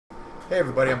Hey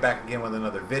everybody, I'm back again with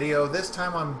another video. This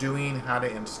time I'm doing how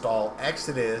to install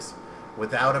Exodus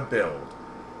without a build.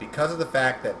 Because of the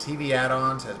fact that TV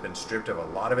Addons has been stripped of a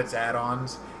lot of its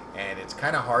add-ons, and it's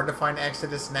kind of hard to find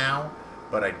Exodus now,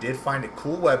 but I did find a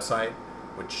cool website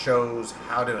which shows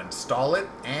how to install it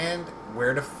and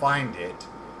where to find it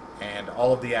and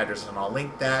all of the addresses, and I'll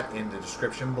link that in the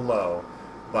description below.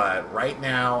 But right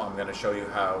now I'm going to show you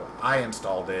how I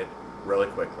installed it really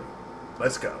quickly.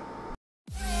 Let's go.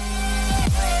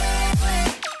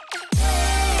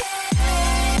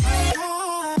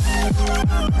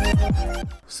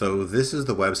 So this is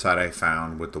the website I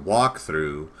found with the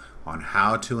walkthrough on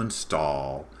how to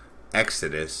install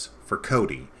Exodus for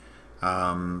Kodi.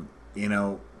 You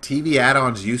know, TV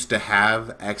Addons used to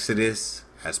have Exodus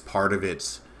as part of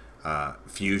its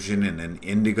Fusion and then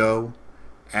Indigo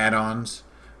add-ons,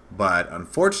 but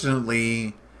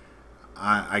unfortunately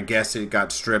I guess it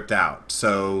got stripped out.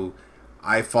 So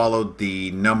I followed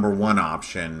the #1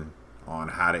 option on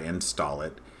how to install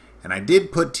it. And I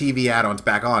did put TV add-ons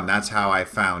back on. That's how I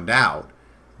found out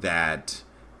that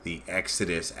the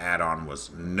Exodus add-on was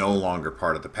no longer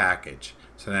part of the package.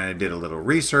 So then I did a little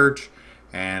research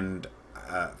and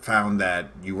found that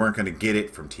you weren't going to get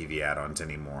it from TV add-ons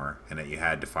anymore and that you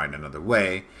had to find another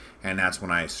way. And that's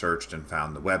when I searched and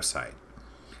found the website.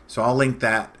 So I'll link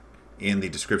that in the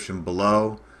description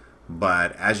below.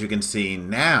 But as you can see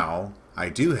now, I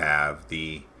do have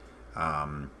the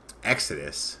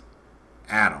Exodus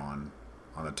add-on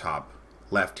on the top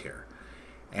left here.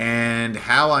 And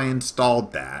how I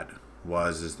installed that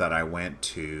is that I went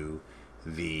to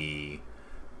the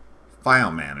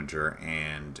file manager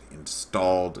and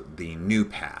installed the new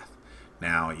path.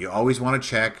 Now you always want to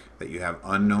check that you have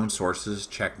unknown sources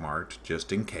checkmarked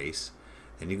just in case.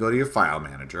 Then you go to your file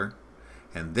manager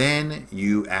and then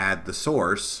you add the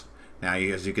source. Now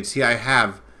as you can see, I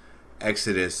have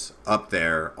Exodus up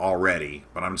there already,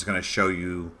 but I'm just going to show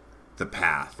you the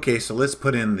path. Okay, so let's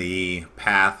put in the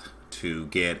path to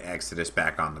get Exodus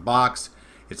back on the box.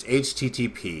 It's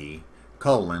http://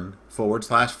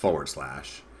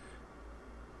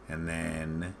 and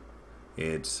then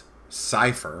it's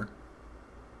cipher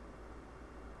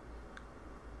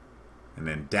and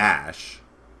then dash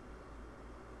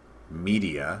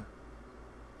media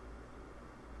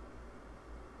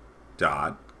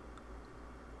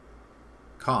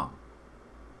 .com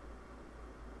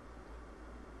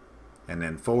and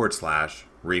then /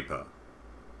 repo.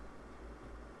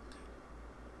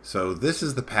 So this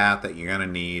is the path that you're going to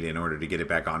need in order to get it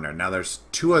back on there. Now there's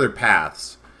two other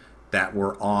paths that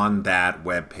were on that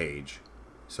web page.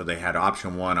 So they had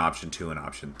option 1, option 2, and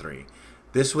option 3.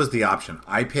 This was the option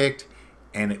I picked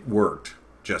and it worked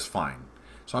just fine.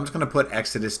 So I'm just going to put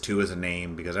Exodus 2 as a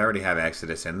name because I already have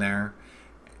Exodus in there.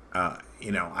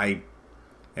 You know, I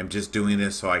am just doing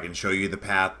this so I can show you the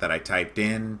path that I typed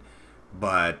in,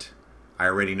 but I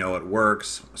already know it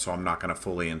works, so I'm not going to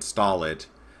fully install it,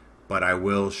 but I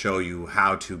will show you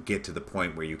how to get to the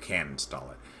point where you can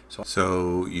install it.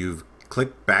 So you've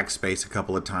clicked backspace a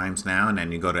couple of times now, and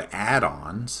then you go to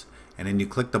add-ons, and then you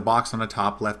click the box on the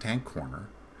top left-hand corner,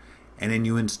 and then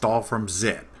you install from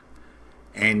zip.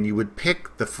 And you would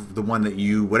pick the one that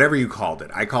whatever you called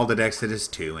it. I called it Exodus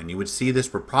 2, and you would see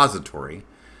this repository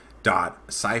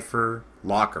 .cipher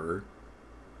locker,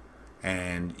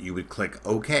 and you would click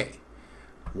OK.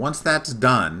 Once that's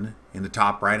done, in the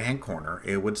top right hand corner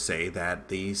it would say that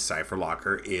the cipher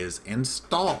locker is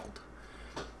installed.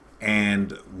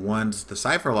 And once the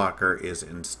cipher locker is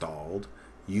installed,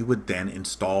 you would then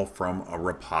install from a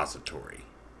repository.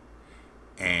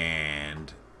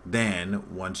 And then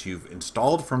once you've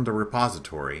installed from the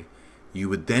repository, you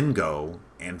would then go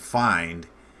and find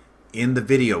in the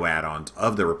video add-ons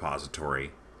of the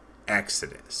repository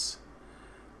Exodus.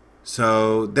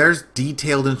 So there's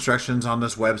detailed instructions on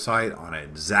this website on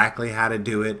exactly how to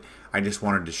do it. I just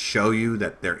wanted to show you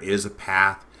that there is a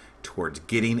path towards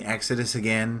getting Exodus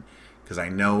again, because I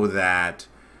know that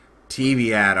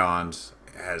TV add-ons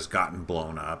has gotten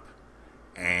blown up,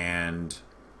 and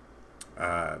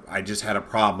I just had a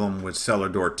problem with Cellar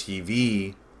Door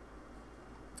TV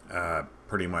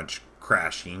pretty much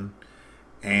crashing.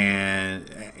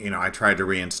 And you know, I tried to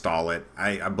reinstall it.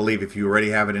 I believe if you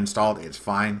already have it installed, it's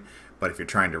fine, but if you're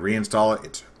trying to reinstall it,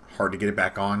 it's hard to get it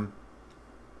back on.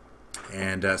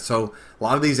 And so a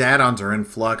lot of these add-ons are in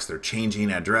flux. They're changing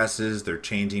addresses, they're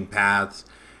changing paths,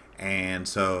 and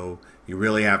so you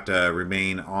really have to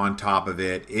remain on top of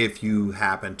it if you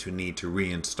happen to need to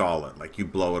reinstall it, like you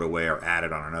blow it away or add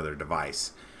it on another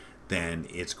device. Then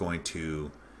it's going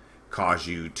to cause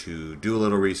you to do a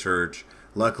little research.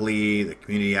 Luckily, the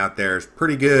community out there is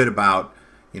pretty good about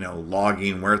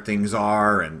logging where things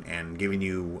are and giving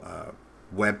you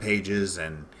web pages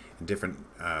and different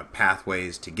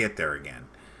pathways to get there again.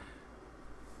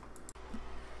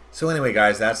 So anyway,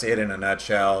 guys, that's it in a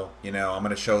nutshell. I'm going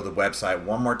to show the website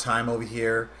one more time over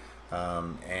here.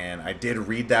 And I did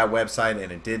read that website,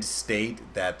 and it did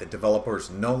state that the developer is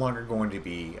no longer going to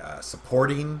be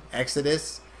supporting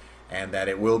Exodus, and that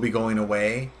it will be going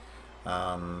away.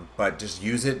 But just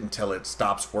use it until it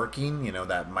stops working.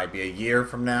 That might be a year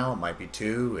from now, it might be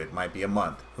 2, it might be a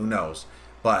month, who knows.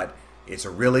 But it's a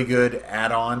really good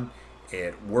add-on.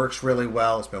 It works really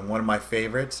well. It's been one of my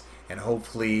favorites, and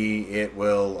hopefully it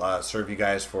will serve you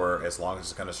guys for as long as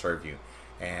it's going to serve you.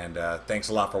 And thanks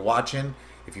a lot for watching.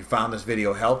 If you found this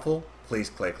video helpful, please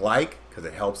click like, because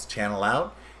it helps the channel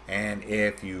out. And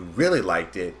if you really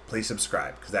liked it, please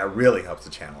subscribe, because that really helps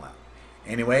the channel out.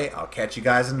 Anyway, I'll catch you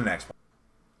guys in the next one.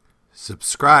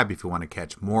 Subscribe if you want to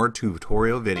catch more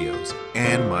tutorial videos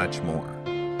and much more.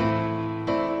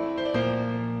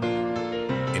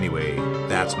 Anyway,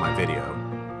 that's my video.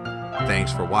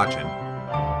 Thanks for watching.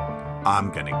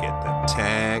 I'm gonna get the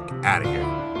tech out of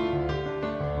here.